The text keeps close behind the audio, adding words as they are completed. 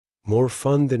More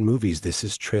fun than movies, this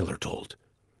is Trailer Told,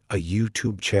 a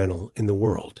YouTube channel in the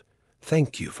world.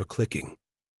 Thank you for clicking.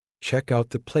 Check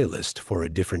out the playlist for a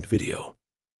different video.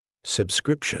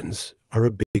 Subscriptions are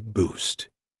a big boost.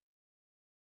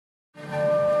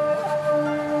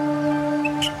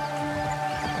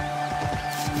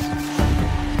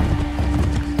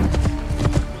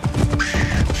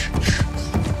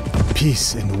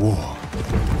 Peace and war,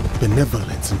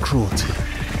 benevolence and cruelty.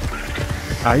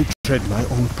 I tread my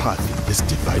own path in this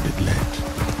divided land.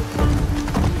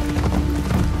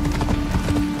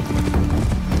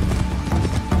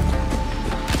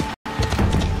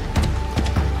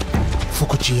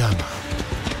 Fukuyama,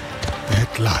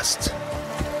 at last.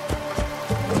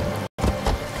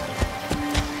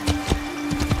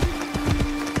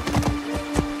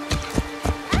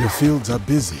 The fields are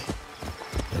busy.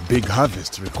 A big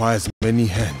harvest requires many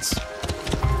hands.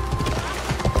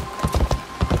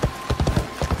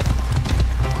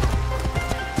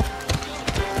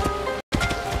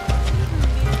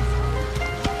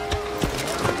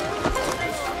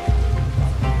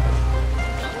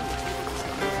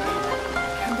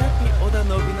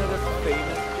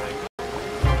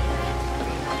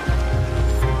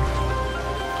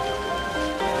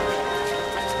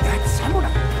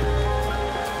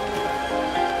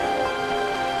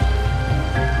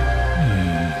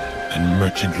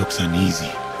 Merchant looks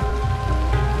uneasy.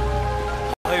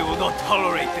 I will not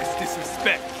tolerate this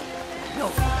disrespect. No,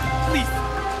 please.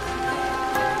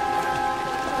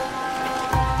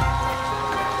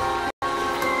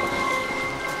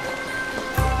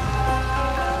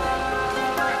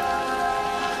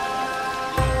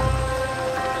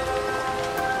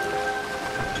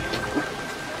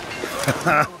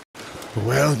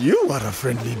 Well, you are a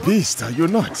friendly beast, are you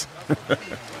not?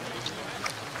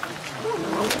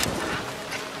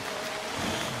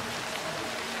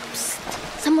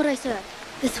 Samurai sir,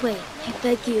 this way, I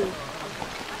beg you.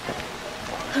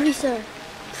 Hurry sir,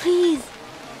 please.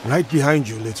 Right behind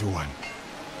you, little one.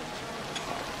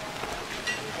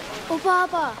 Oh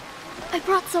Baba, I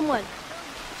brought someone.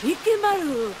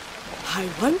 Ikemaru, I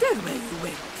wonder where you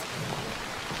went.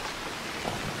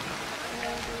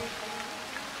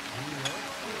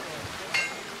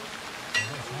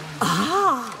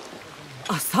 Ah,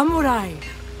 a samurai.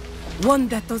 One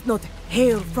that does not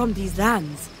hail from these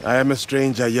lands. I am a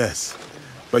stranger, yes.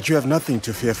 But you have nothing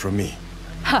to fear from me.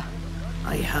 Ha!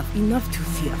 I have enough to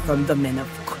fear from the men of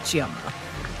Kochiyama.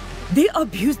 They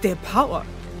abuse their power,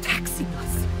 taxing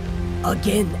us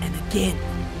again and again,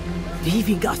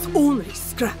 leaving us only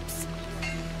scraps.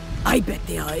 I bet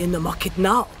they are in the market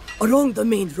now, along the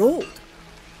main road.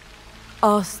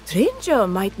 A stranger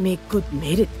might make good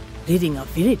merit, ridding a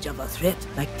village of a threat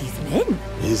like these men.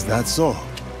 Is that so?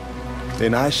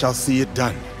 Then I shall see it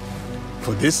done.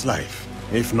 For this life,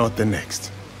 if not the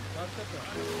next.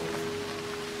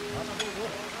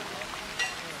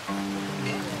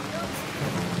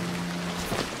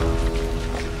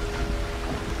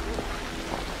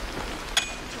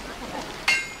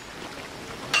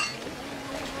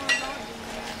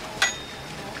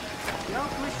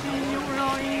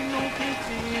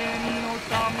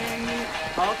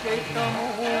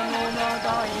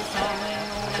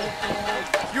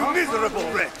 You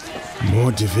miserable wretch!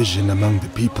 More division among the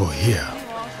people here.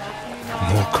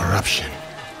 More corruption.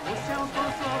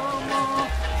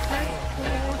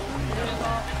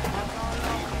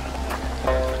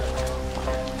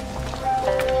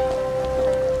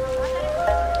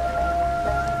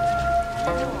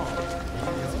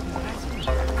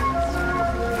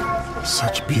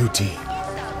 Such beauty,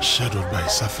 shadowed by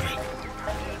suffering.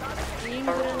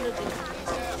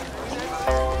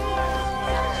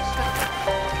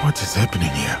 What is happening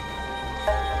here?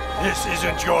 This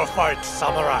isn't your fight,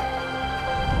 samurai.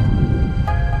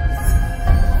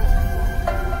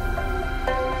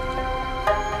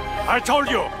 I told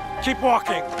you, keep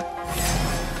walking.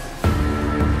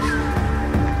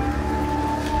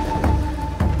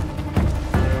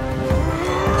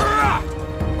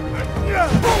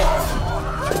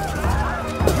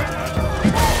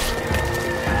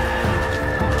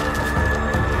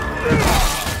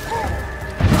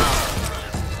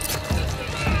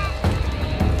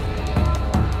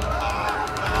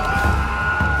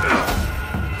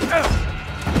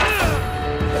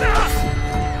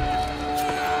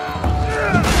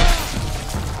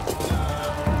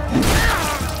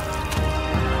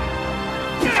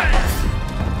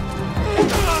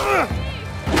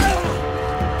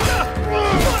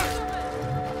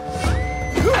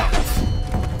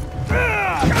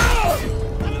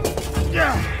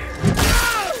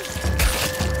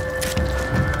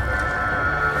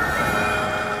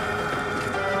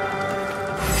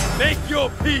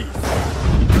 please.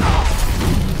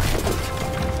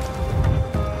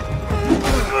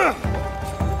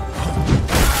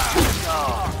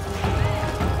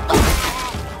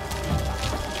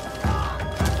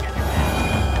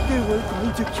 They were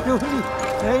going to kill me.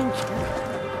 Thank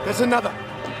you. There's another.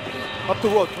 Up the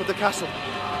road toward the castle.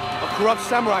 A corrupt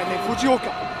samurai named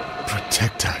Fujioka.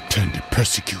 Protector turned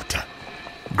persecutor.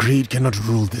 Greed cannot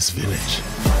rule this village.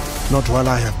 Not while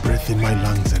I have breath in my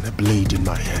lungs and a blade in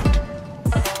my hand.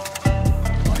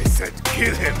 I said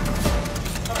kill him.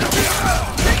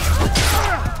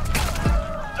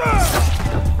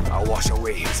 I'll wash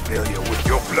away his failure with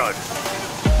your blood.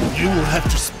 You will have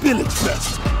to spill it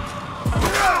first.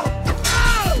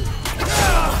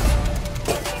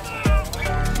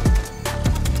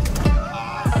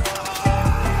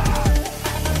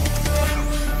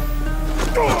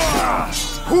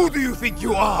 Who do you think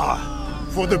you are?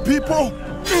 For the people,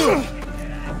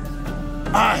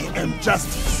 I am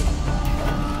justice.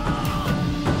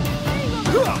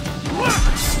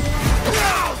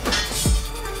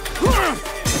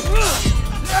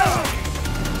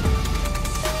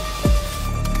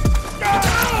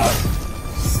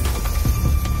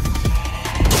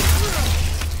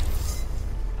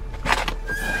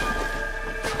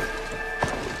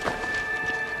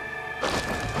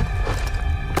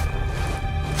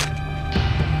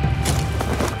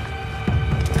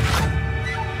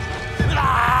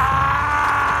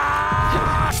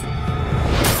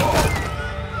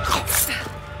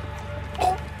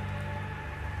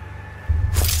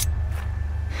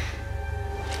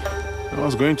 I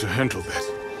was going to handle that.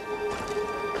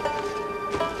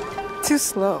 Too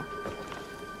slow.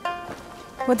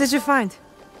 What did you find?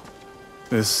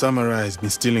 The samurai has been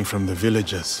stealing from the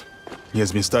villagers. He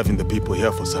has been starving the people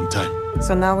here for some time.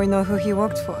 So now we know who he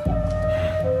worked for.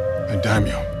 The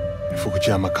daimyo in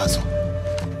Fukuyama Castle.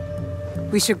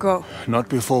 We should go. Not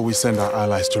before we send our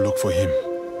allies to look for him.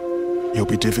 He'll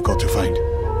be difficult to find.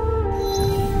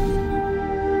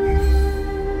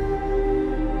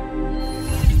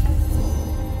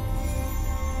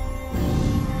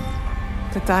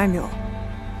 The daimyo.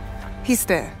 He's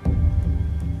there.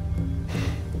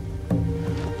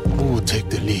 Who will take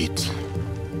the lead?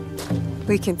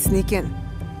 We can sneak in.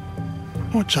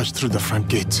 Or charge through the front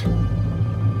gate?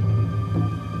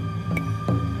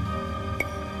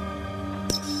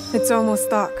 It's almost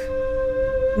dark.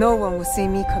 No one will see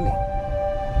me coming.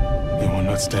 They will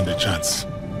not stand a chance.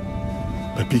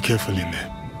 But be careful in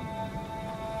there.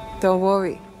 Don't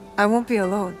worry. I won't be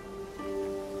alone.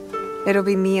 It'll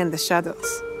be me and the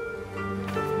shadows.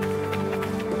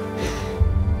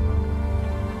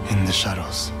 In the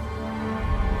shadows.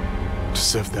 To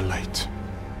serve the light.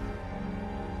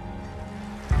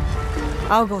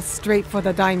 I'll go straight for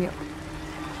the daimyo.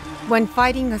 When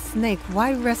fighting a snake,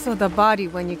 why wrestle the body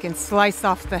when you can slice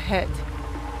off the head?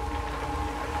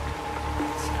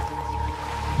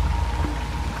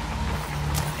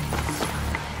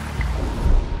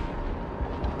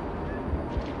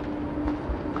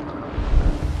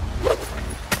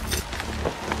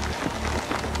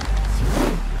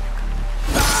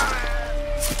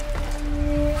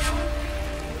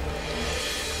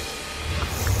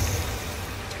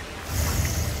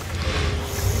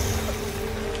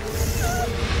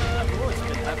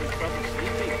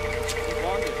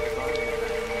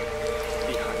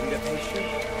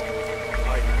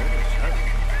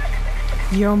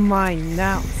 You're mine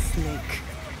now, Snake.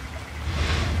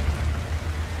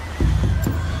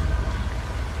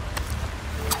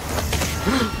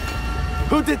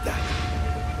 Who did that?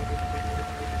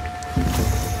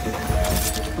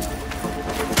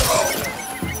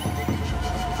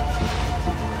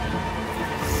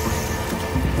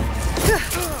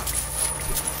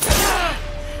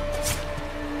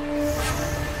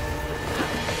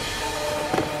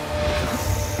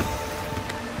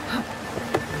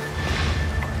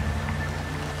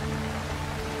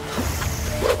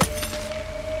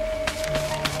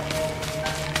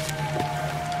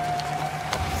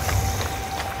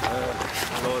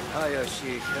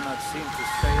 She cannot seem to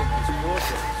stay in his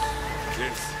quarters.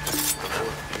 This is the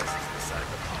Lord places beside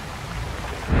the pond.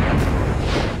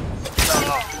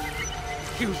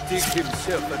 He'll dig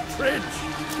himself a trench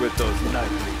with those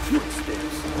nightly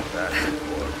footsteps. That's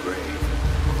more grave.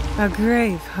 A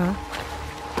grave, huh?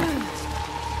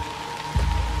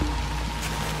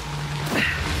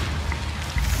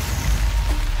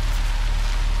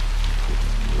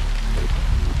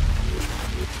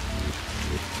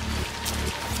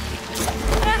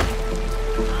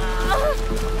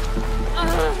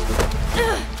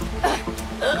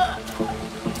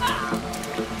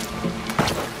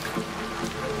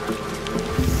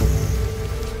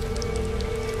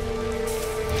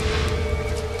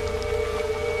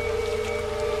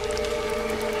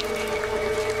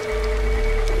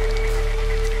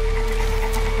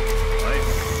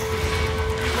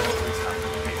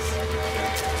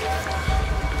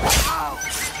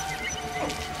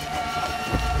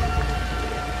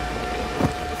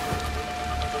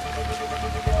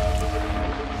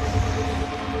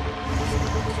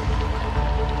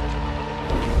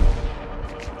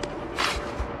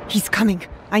 coming.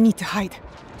 I need to hide.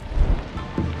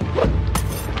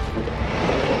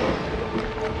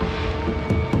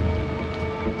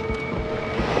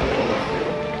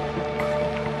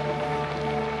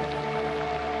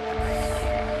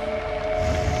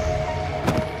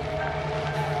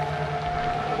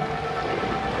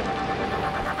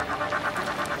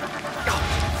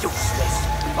 Useless,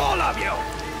 all of you!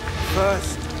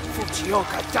 First,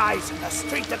 Fujioka dies in the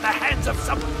street at the hands of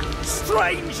some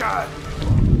stranger!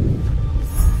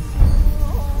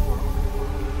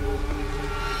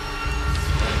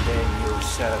 And then you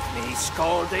serve me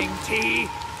scalding tea?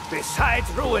 Besides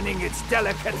ruining its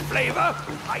delicate flavor,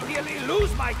 I nearly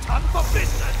lose my tongue for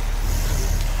business!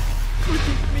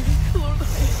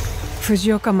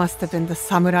 Fujioka must have been the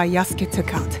samurai Yasuke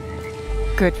took out.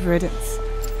 Good riddance.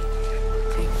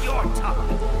 Take your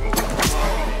tongue!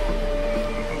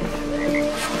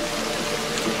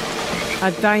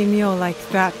 A daimyo like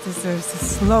that deserves a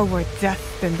slower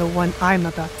death than the one I'm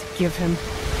about to give him.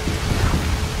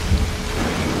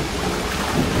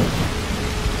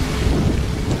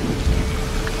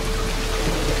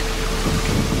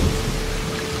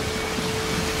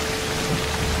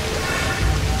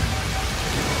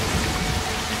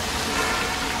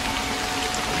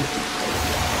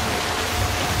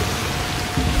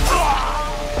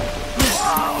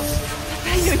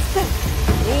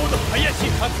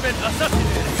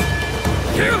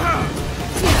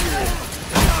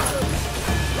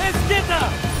 Let's get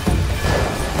them!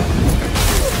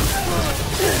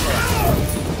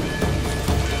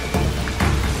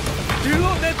 Do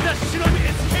not let the shinobi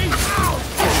escape!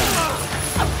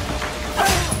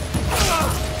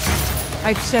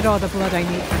 I've shed all the blood I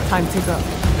need. Time to go.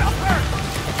 Stop her!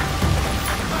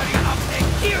 Hurry up and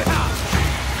kill her!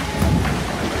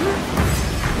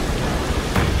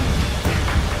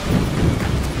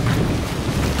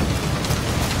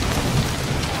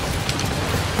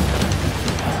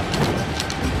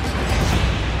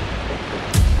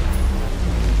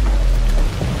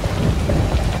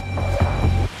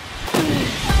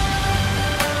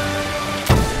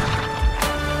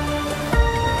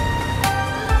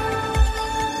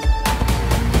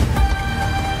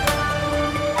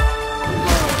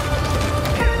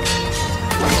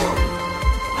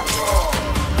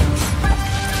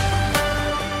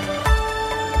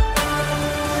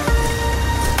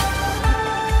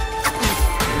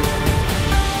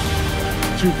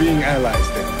 To being allies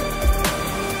then.